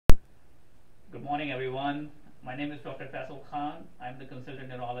Good morning, everyone. My name is Dr. Faisal Khan. I'm the consultant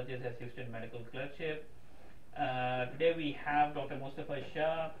neurologist at Houston Medical Clerkship. Today we have Dr. Mustafa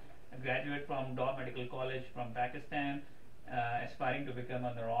Shah, a graduate from Daw Medical College from Pakistan, aspiring to become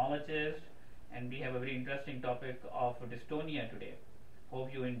a neurologist. And we have a very interesting topic of dystonia today. Hope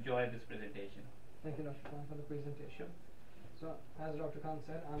you enjoy this presentation. Thank you, Dr. Khan, for the presentation. So, as Dr. Khan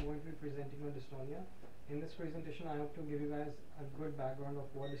said, I'm going to be presenting on dystonia. In this presentation, I hope to give you guys a good background of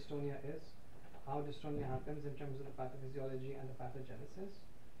what dystonia is, how dystonia happens in terms of the pathophysiology and the pathogenesis,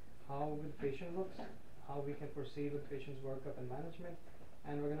 how the patient looks, how we can proceed with patient's workup and management,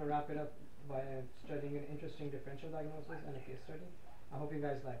 and we're going to wrap it up by studying an interesting differential diagnosis and a case study. I hope you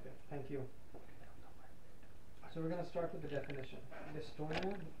guys like it. Thank you. So we're going to start with the definition.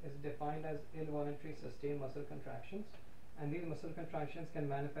 Dystonia is defined as involuntary sustained muscle contractions, and these muscle contractions can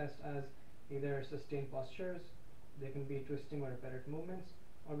manifest as either sustained postures, they can be twisting or repetitive movements,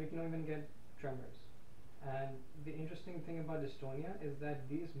 or we can even get tremors. And the interesting thing about dystonia is that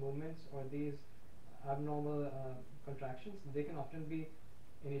these movements or these abnormal contractions, they can often be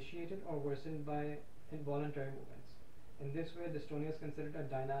initiated or worsened by involuntary movements. In this way, dystonia is considered a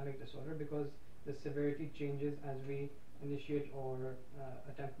dynamic disorder because the severity changes as we initiate or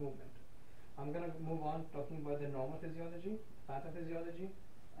attempt movement. I'm going to move on talking about the normal physiology, pathophysiology,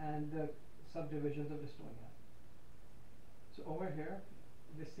 and the subdivisions of dystonia. So over here,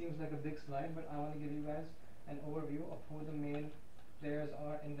 this seems like a big slide, but I want to give you guys an overview of who the main players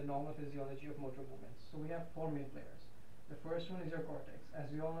are in the normal physiology of motor movements. So we have four main players. The first one is your cortex.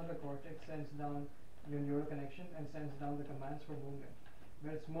 As we all know, the cortex sends down your neural connection and sends down the commands for movement,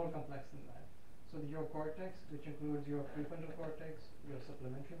 but it's more complex than that. So your cortex, which includes your prefrontal cortex, your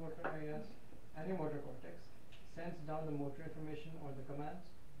supplementary motor areas, and your motor cortex, sends down the motor information or the commands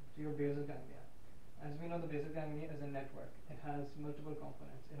to your basal ganglia. As we know, the basal ganglia is a network. It has multiple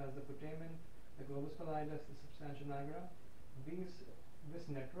components. It has the putamen, the globus pallidus, the substantia nigra. This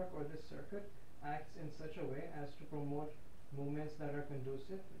network or this circuit acts in such a way as to promote movements that are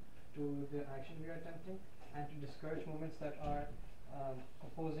conducive to the action we are attempting, and to discourage movements that are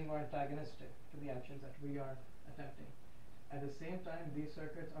opposing or antagonistic to the actions that we are attempting. At the same time, these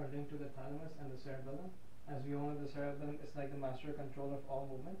circuits are linked to the thalamus and the cerebellum. As we all know, the cerebellum is like the master control of all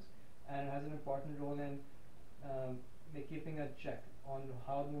movements, and it has an important role in keeping a check on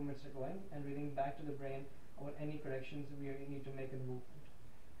how the movements are going and reading back to the brain about any corrections we need to make in movement.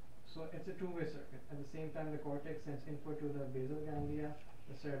 So it's a two-way circuit. At the same time, the cortex sends input to the basal ganglia,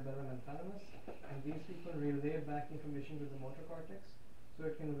 the cerebellum and thalamus, and these people relay back information to the motor cortex so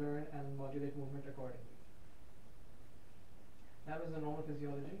it can learn and modulate movement accordingly. That was the normal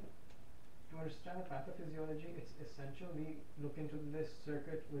physiology. To understand the pathophysiology, it's essential we look into this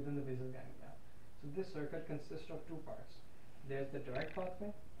circuit within the basal ganglia. So this circuit consists of two parts. There's the direct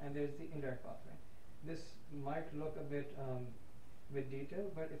pathway and there's the indirect pathway. This might look a bit with detail,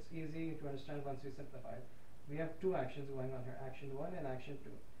 but it's easy to understand once we simplify it. We have two actions going on here, action 1 and action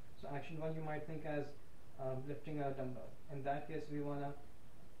 2. So action 1 you might think as lifting a dumbbell. In that case, we want to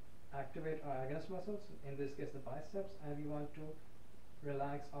activate our agonist muscles, in this case the biceps, and we want to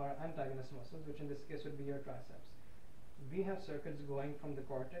relax our antagonist muscles, which in this case would be your triceps. We have circuits going from the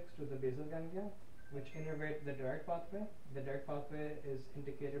cortex to the basal ganglia, which innervate the direct pathway. The direct pathway is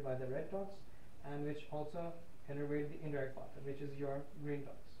indicated by the red dots, and which also innervate the indirect pathway, which is your green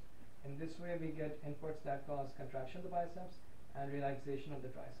dots. In this way, we get inputs that cause contraction of the biceps and relaxation of the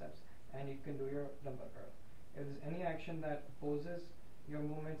triceps, and you can do your dumbbell curl. If there's any action that opposes your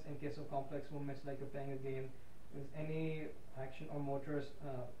movements, in case of complex movements like you're playing a game, with any action or motor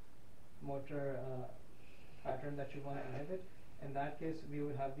pattern that you want to inhibit, in that case we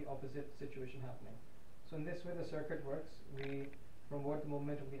would have the opposite situation happening. So in this way the circuit works. We promote the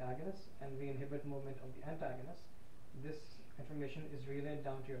movement of the agonist and we inhibit movement of the antagonist. This information is relayed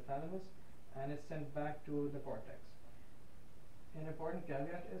down to your thalamus and it's sent back to the cortex. An important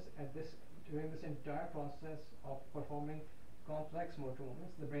caveat is during this entire process of performing complex motor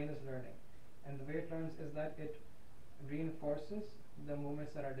movements, the brain is learning, and the way it learns is that it reinforces the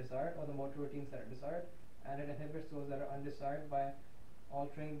movements that are desired or the motor routines that are desired, and it inhibits those that are undesired by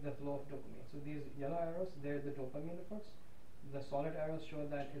altering the flow of dopamine. So these yellow arrows, they're the dopamine inputs. The solid arrows show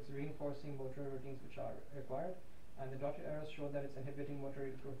that it's reinforcing motor routines which are required, and the dotted arrows show that it's inhibiting motor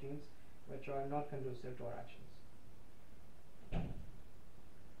routines which are not conducive to our actions.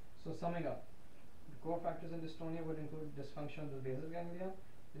 So summing up, the core factors in dystonia would include dysfunction of the basal ganglia,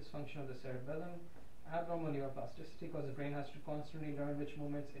 dysfunction of the cerebellum, abnormal neuroplasticity, because the brain has to constantly learn which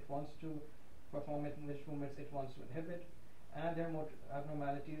movements it wants to perform and which movements it wants to inhibit, and there are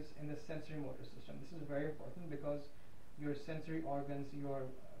abnormalities in the sensory motor system. This is very important because your sensory organs, your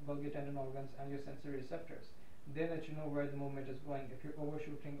Golgi tendon organs, and your sensory receptors. They let you know where the movement is going, if you're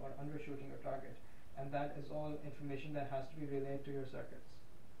overshooting or undershooting your target, and that is all information that has to be relayed to your circuits.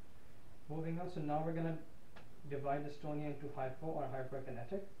 Moving on, so now we're going to divide dystonia into hypo or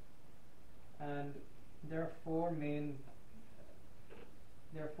hyperkinetic, and there are four main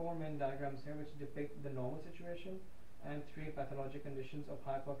diagrams here which depict the normal situation and three pathologic conditions of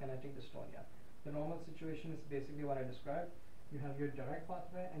hypokinetic dystonia. The normal situation is basically what I described. You have your direct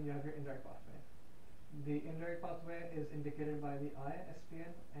pathway and you have your indirect pathway. The indirect pathway is indicated by the I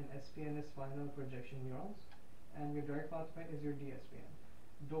SPN, and SPN is spinal projection neurons, and your direct pathway is your DSPN.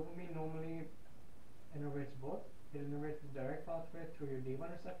 Dopamine normally innervates both. It innervates the direct pathway through your D1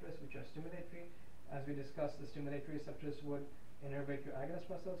 receptors, which are stimulatory. As we discussed, the stimulatory receptors would innervate your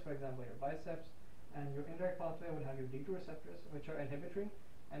agonist muscles, for example your biceps, and your indirect pathway would have your D2 receptors, which are inhibitory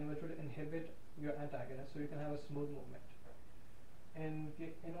and which would inhibit your antagonist, so you can have a smooth movement. In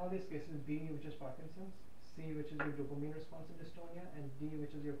all these cases, B, which is Parkinson's, C, which is your dopamine responsive dystonia, and D,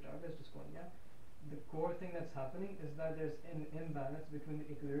 which is your target dystonia, the core thing that's happening is that there's an imbalance between the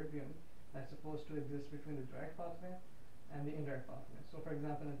equilibrium that's supposed to exist between the direct pathway and the indirect pathway. So for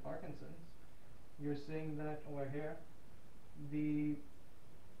example, in Parkinson's, you're seeing that over here, the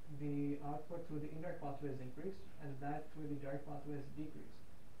output through the indirect pathway is increased, and that through the direct pathway is decreased.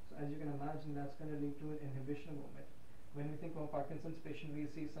 So as you can imagine, that's going to lead to an inhibition of movement. When we think of a Parkinson's patient, we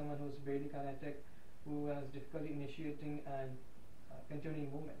see someone who's barely kinetic, who has difficulty initiating and continuing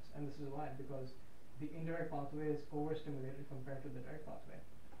movements, and this is why, because the indirect pathway is overstimulated compared to the direct pathway.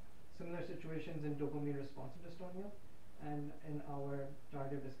 Similar situations in dopamine responsive dystonia and in our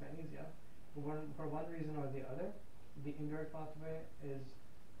tardive dyskinesia. For one reason or the other, the indirect pathway is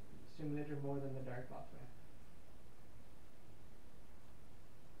stimulated more than the direct pathway.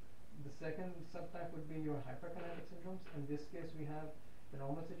 The second subtype would be your hyperkinetic syndromes. In this case, we have the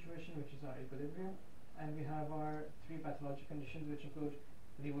normal situation, which is our equilibrium, and we have our three pathologic conditions, which include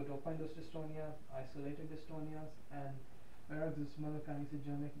levodopa-induced dystonia, isolated dystonias, and paroxysmal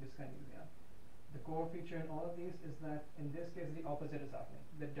kinesiogenic dyskinesia. The core feature in all of these is that in this case the opposite is happening.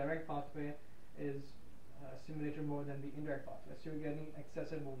 The direct pathway is stimulated more than the indirect pathway, so you're getting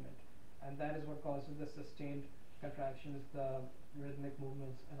excessive movement, and that is what causes the sustained contractions, the rhythmic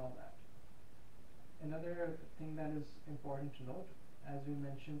movements, and all that. Another thing that is important to note, as we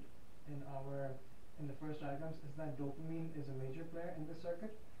mentioned in the first diagrams, is that dopamine is a major player in this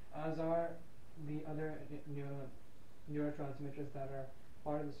circuit, as are the other neurotransmitters that are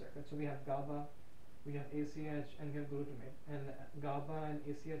part of the circuit. So we have GABA, we have ACH, and we have glutamate. And GABA and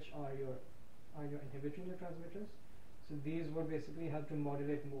ACH are your inhibitory neurotransmitters. So these will basically help to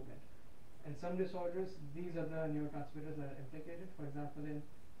modulate movement. In some disorders, these are the neurotransmitters that are implicated. For example, in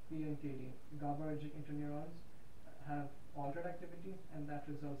PNTD, GABAergic interneurons have altered activity, and that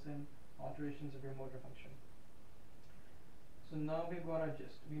results in alterations of your motor function. So now we've got our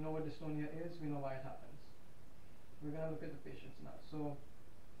gist. We know what dystonia is, we know why it happens. We're going to look at the patients now. So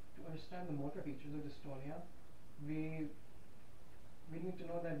to understand the motor features of dystonia, we need to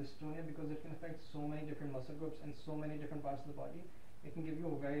know that dystonia, because it can affect so many different muscle groups and so many different parts of the body, it can give you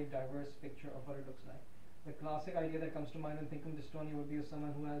a very diverse picture of what it looks like. The classic idea that comes to mind when thinking dystonia would be of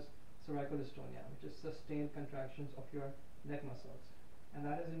someone who has cervicodystonia, which is sustained contractions of your neck muscles, and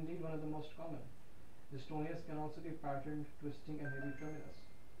that is indeed one of the most common. Dystonias can also be patterned, twisting, and heavy tremulous,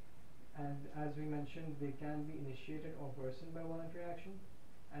 and as we mentioned, they can be initiated or worsened by voluntary action,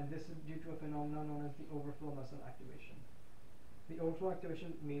 and this is due to a phenomenon known as the overflow muscle activation. The overflow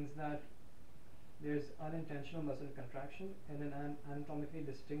activation means that there's unintentional muscle contraction in an anatomically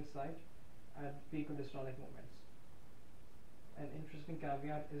distinct site at peak of dystonic movements. An interesting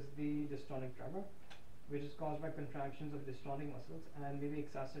caveat is the dystonic tremor, which is caused by contractions of dystonic muscles and may be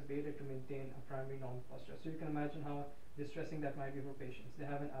exacerbated to maintain a primary normal posture. So you can imagine how distressing that might be for patients. They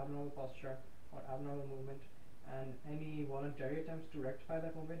have an abnormal posture or abnormal movement, and any voluntary attempts to rectify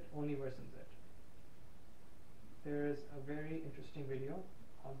that movement only worsens it. There is a very interesting video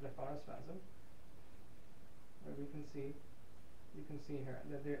of blepharospasm, where you can see here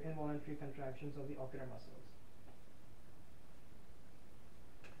that there are involuntary contractions of the ocular muscles.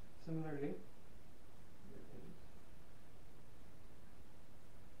 Similarly,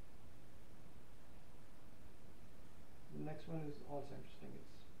 the next one is also interesting.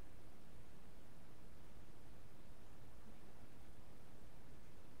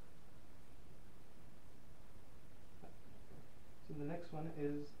 So the next one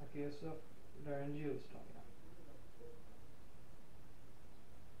is a case of laryngeal dystonia.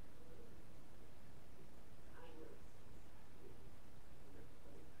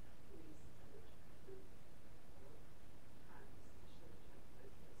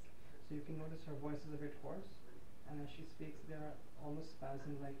 So you can notice her voice is a bit hoarse, and as she speaks, there are almost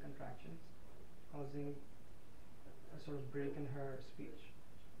spasm-like contractions, causing a sort of break in her speech.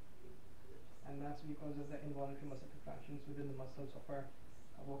 And that's because of the involuntary muscle contractions within the muscles of her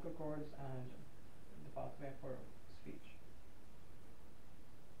vocal cords and the pathway for speech.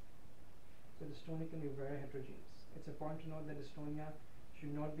 So dystonia can be very heterogeneous. It's important to note that dystonia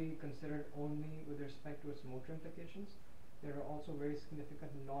should not be considered only with respect to its motor implications. There are also very significant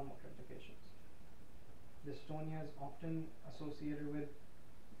non-motor implications. Dystonia is often associated with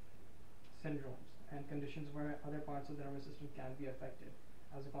syndromes and conditions where other parts of the nervous system can be affected.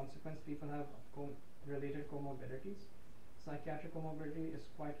 As a consequence, people have related comorbidities. Psychiatric comorbidity is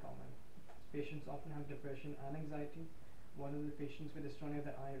quite common. Patients often have depression and anxiety. One of the patients with dystonia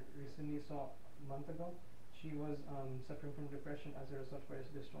that I recently saw a month ago, she was suffering from depression as a result of her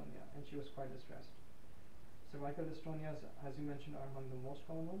dystonia, and she was quite distressed. Cervical dystonias, as you mentioned, are among the most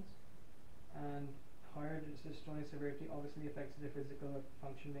common ones, and higher dystonia severity obviously affects their physical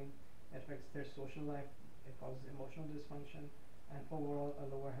functioning, it affects their social life, it causes emotional dysfunction, and overall a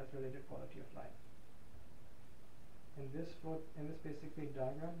lower health-related quality of life. In this basically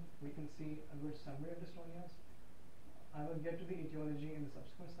diagram, we can see a good summary of dystonias. I will get to the etiology in the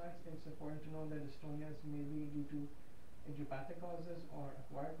subsequent slides. It's important to know that dystonias may be due to idiopathic causes or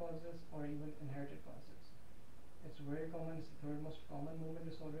acquired causes or even inherited causes. It's very common, it's the third most common movement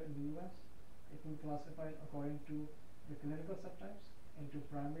disorder in the US. It can be classified according to the clinical subtypes into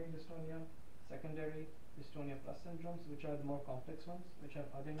primary dystonia, secondary dystonia plus syndromes, which are the more complex ones, which have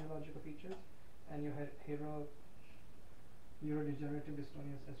other neurological features, and you had neurodegenerative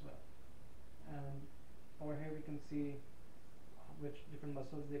dystonias as well. And over here we can see which different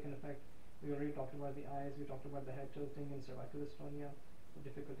muscles they can affect. We already talked about the eyes, we talked about the head tilting in cervical dystonia, the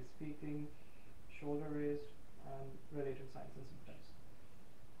difficulty speaking, shoulder raised, and related signs and symptoms.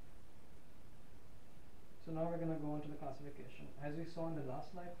 So now we're going to go on to the classification. As we saw in the last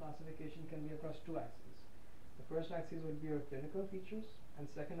slide, classification can be across two axes. The first axis would be your clinical features, and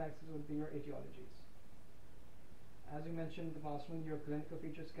second axis would be your etiologies. As we mentioned in the past one, your clinical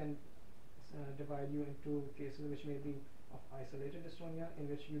features can divide you into cases which may be of isolated dystonia, in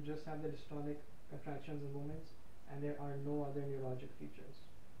which you just have the dystonic contractions and movements, and there are no other neurologic features.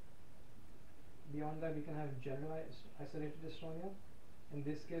 Beyond that, we can have generalized isolated dystonia. In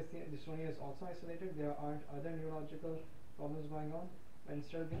this case, the dystonia is also isolated. There aren't other neurological problems going on, but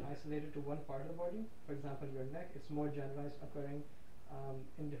instead of being isolated to one part of the body, for example your neck, it's more generalized, occurring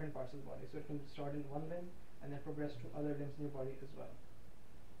in different parts of the body. So it can start in one limb and then progress to other limbs in your body as well.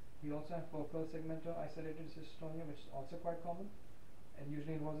 We also have focal segmental isolated dystonia, which is also quite common, and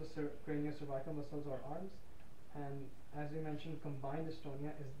usually involves the craniocervical muscles or arms. And as we mentioned, combined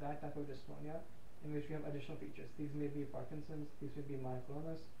dystonia is that type of dystonia in which we have additional features. These may be Parkinson's, these may be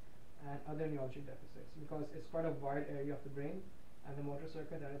myoclonus, and other neurologic deficits, because it's quite a wide area of the brain and the motor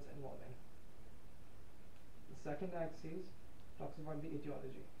circuit that it's involving. The second axis talks about the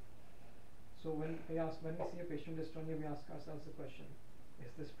etiology. So when we see a patient with dystonia, we ask ourselves the question: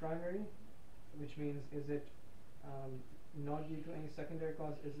 is this primary, which means is it not due to any secondary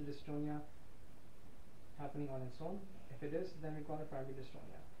cause? Is the dystonia happening on its own? If it is, then we call it primary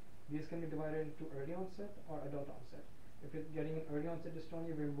dystonia. These can be divided into early onset or adult onset. If you're getting an early onset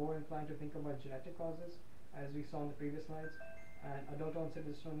dystonia, we're more inclined to think about genetic causes, as we saw in the previous slides. And adult onset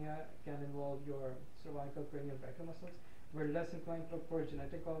dystonia can involve your cervical, cranial, brachial muscles. We're less inclined to look for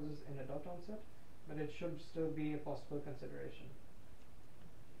genetic causes in adult onset, but it should still be a possible consideration.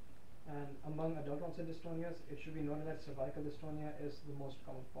 And among adult onset dystonias, it should be noted that cervical dystonia is the most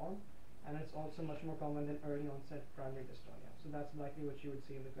common form, and it's also much more common than early onset primary dystonia. So that's likely what you would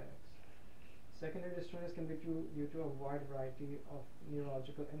see in the clinics. Secondary dystonias can be due to a wide variety of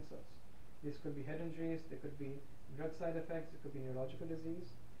neurological insults. These could be head injuries, they could be drug side effects, it could be neurological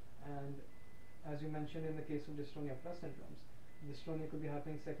disease, and as you mentioned in the case of dystonia plus syndromes, dystonia could be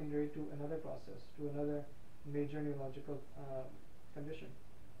happening secondary to another process, to another major neurological condition.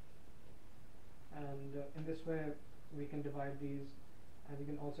 And in this way, we can divide these, and we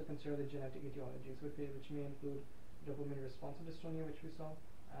can also consider the genetic etiologies, which may include dopamine responsive dystonia, which we saw,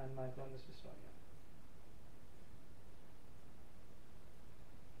 and myoclonus dystonia.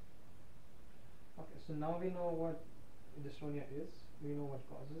 Okay, so now we know what dystonia is, we know what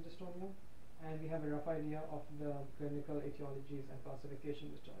causes dystonia, and we have a rough idea of the clinical etiologies and classification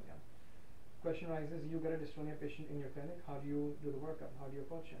of dystonia. Question arises: you get a dystonia patient in your clinic, how do you do the workup? How do you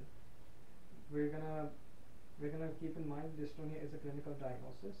approach him? We're gonna keep in mind dystonia is a clinical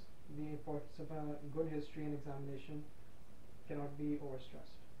diagnosis. The importance of a good history and examination cannot be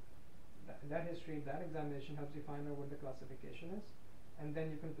overstressed. That history, that examination helps you find out what the classification is, and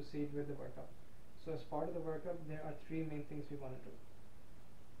then you can proceed with the workup. So as part of the workup, there are three main things we want to do.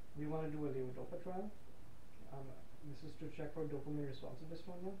 We want to do a levodopa trial. This is to check for dopamine responsive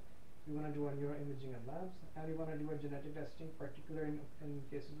dystonia. We want to do a neuroimaging and labs, and we want to do a genetic testing, particularly in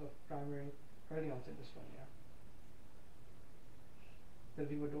cases of primary early onset dystonia. The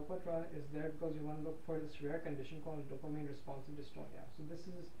levodopa trial is there because we want to look for this rare condition called dopamine responsive dystonia. So this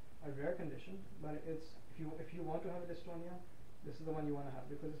is a rare condition, but it's if you want to have a dystonia, this is the one you want to have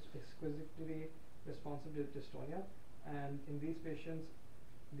because it's exquisitely responsive to dystonia. And in these patients,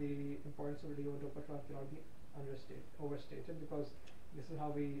 the importance of levodopa trial cannot be overstated because this is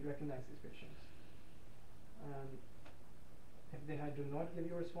how we recognize these patients. If they do not give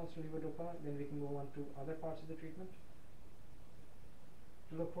you a response to levodopa, then we can go on to other parts of the treatment.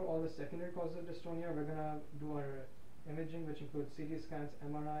 To look for all the secondary causes of dystonia, we're going to do our imaging, which includes CT scans,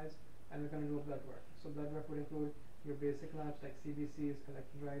 MRIs, and we're going to do a blood work. So blood work would include your basic labs like CBCs,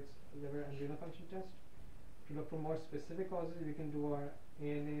 electrolytes, liver and renal function test. To look for more specific causes, we can do our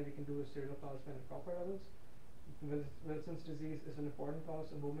ANA, we can do ceruloplasmin and copper levels. Wilson's disease is an important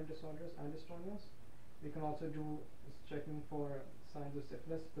cause of movement disorders and dystonias. We can also do checking for signs of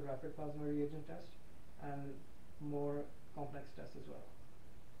syphilis, the rapid plasma reagent test, and more complex tests as well.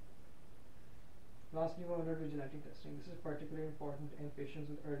 Lastly, we want to do genetic testing. This is particularly important in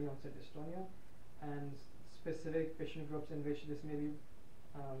patients with early onset dystonia and specific patient groups in which this may be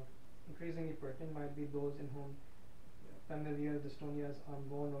increasingly pertinent might be those in whom familial dystonias are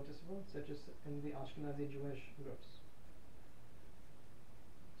more noticeable, such as in the Ashkenazi Jewish groups.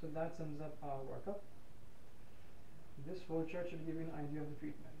 So that sums up our workup. This flowchart should give you an idea of the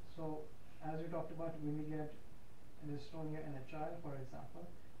treatment. So as we talked about, when we get dystonia in a child, for example,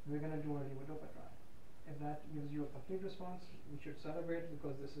 we're going to do a levodopa trial. If that gives you a complete response, we should celebrate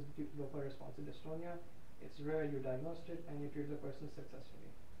because this is dopa responsive dystonia. It's rare, you diagnosed it, and you treat the person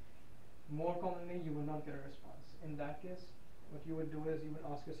successfully. More commonly, you will not get a response. In that case, what you would do is you would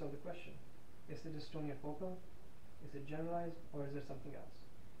ask yourself the question, is the dystonia focal, is it generalized, or is there something else?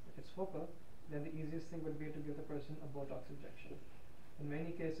 If it's focal, then the easiest thing would be to give the person a Botox injection. In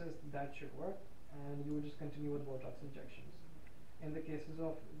many cases, that should work, and you would just continue with Botox injections. In the cases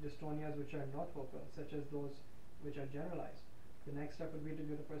of dystonias which are not focal, such as those which are generalized, the next step would be to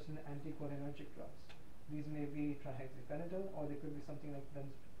give the person anticholinergic drugs. These may be trihexyphenidyl, or they could be something like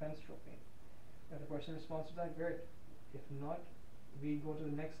benztropine. If the person responds to that, great. If not, we go to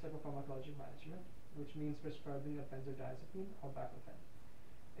the next step of pharmacologic management, which means prescribing a benzodiazepine or baclofen.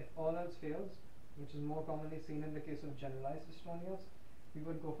 If all else fails, which is more commonly seen in the case of generalized dystonias, we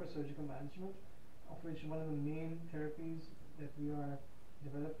would go for surgical management, of which one of the main therapies that we are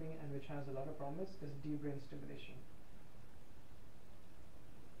developing and which has a lot of promise is deep brain stimulation.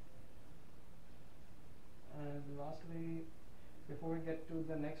 And lastly, before we get to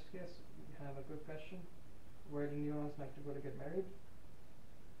the next case, we have a quick question. Where do neurons like to go to get married?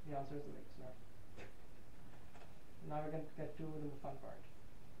 The answer is the links nerve. Now we're going to get to the fun part.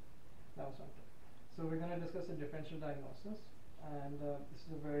 That was fun. So we're going to discuss the differential diagnosis, and this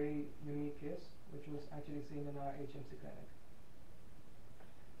is a very unique case which was actually seen in our HMC clinic.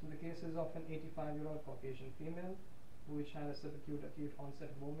 So the case is of an 85-year-old Caucasian female which had a subacute acute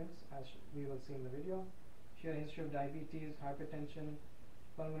onset movements, as we will see in the video. She had a history of diabetes, hypertension,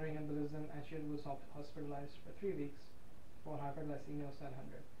 pulmonary embolism, and she was hospitalized for 3 weeks for hyperglycemia of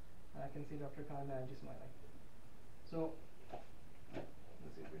 700. And I can see Dr. Khan and Angie smiling. So, let's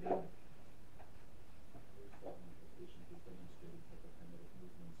see the video. Patient is demonstrating hyperkinetic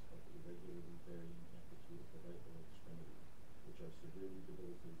movements of irregularly varying amplitude of the right lower extremity, which are severely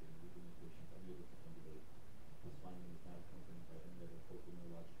debilitating, leaving the patient unable to ambulate. This finding is not accompanied by any other focal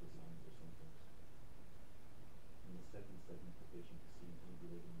neurological signs or symptoms. In the second segment, the patient is seen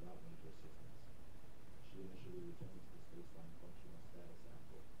ambulating without major assistance. She initially returns to this baseline functional status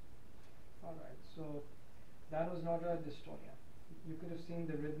after. Alright, so that was not a dystonia. You could have seen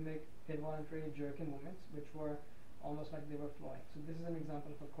the rhythmic, involuntary jerking movements, which were almost like they were flowing. So this is an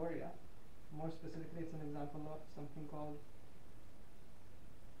example for chorea. More specifically, it's an example of something called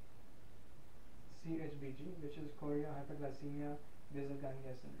CHBG, which is chorea hyperglycemia basal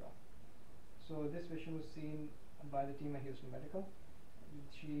ganglia syndrome. So this patient was seen by the team at Houston Medical.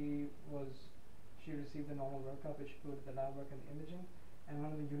 She received the normal workup, which included the lab work and the imaging. And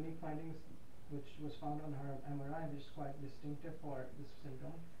one of the unique findings which was found on her MRI, which is quite distinctive for this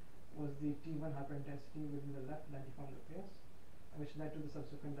syndrome, was the T1 hyperintensity within the left lentiform nucleus, which led to the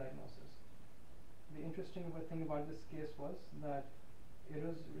subsequent diagnosis. The interesting thing about this case was that it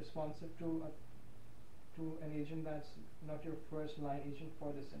was responsive to an agent that's not your first line agent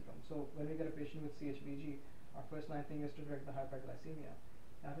for this syndrome. So when we get a patient with CHBG, Our first line thing is to correct the hyperglycemia.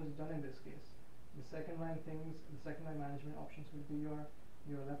 That was done in this case. The second line management options would be your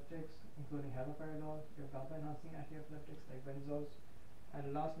neuroleptics, including haloperidol, your GABA enhancing antiepileptics like benzols,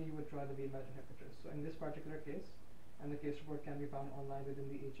 and lastly you would try the VMAT inhibitors. So in this particular case, and the case report can be found online within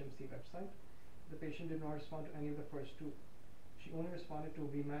the HMC website, the patient did not respond to any of the first two. She only responded to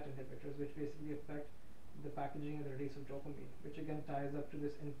VMAT inhibitors, which basically affect the packaging and the release of dopamine, which again ties up to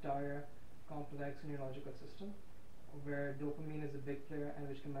this entire complex neurological system, where dopamine is a big player and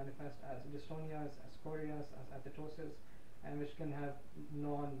which can manifest as dystonias, as chorias, as athetosis, and which can have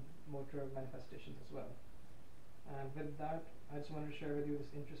non-motor manifestations as well. And with that, I just wanted to share with you this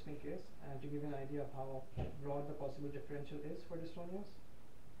interesting case and to give you an idea of how broad the possible differential is for dystonias.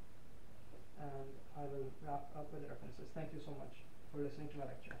 And I will wrap up with the references. Thank you so much for listening to my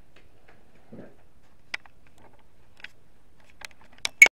lecture.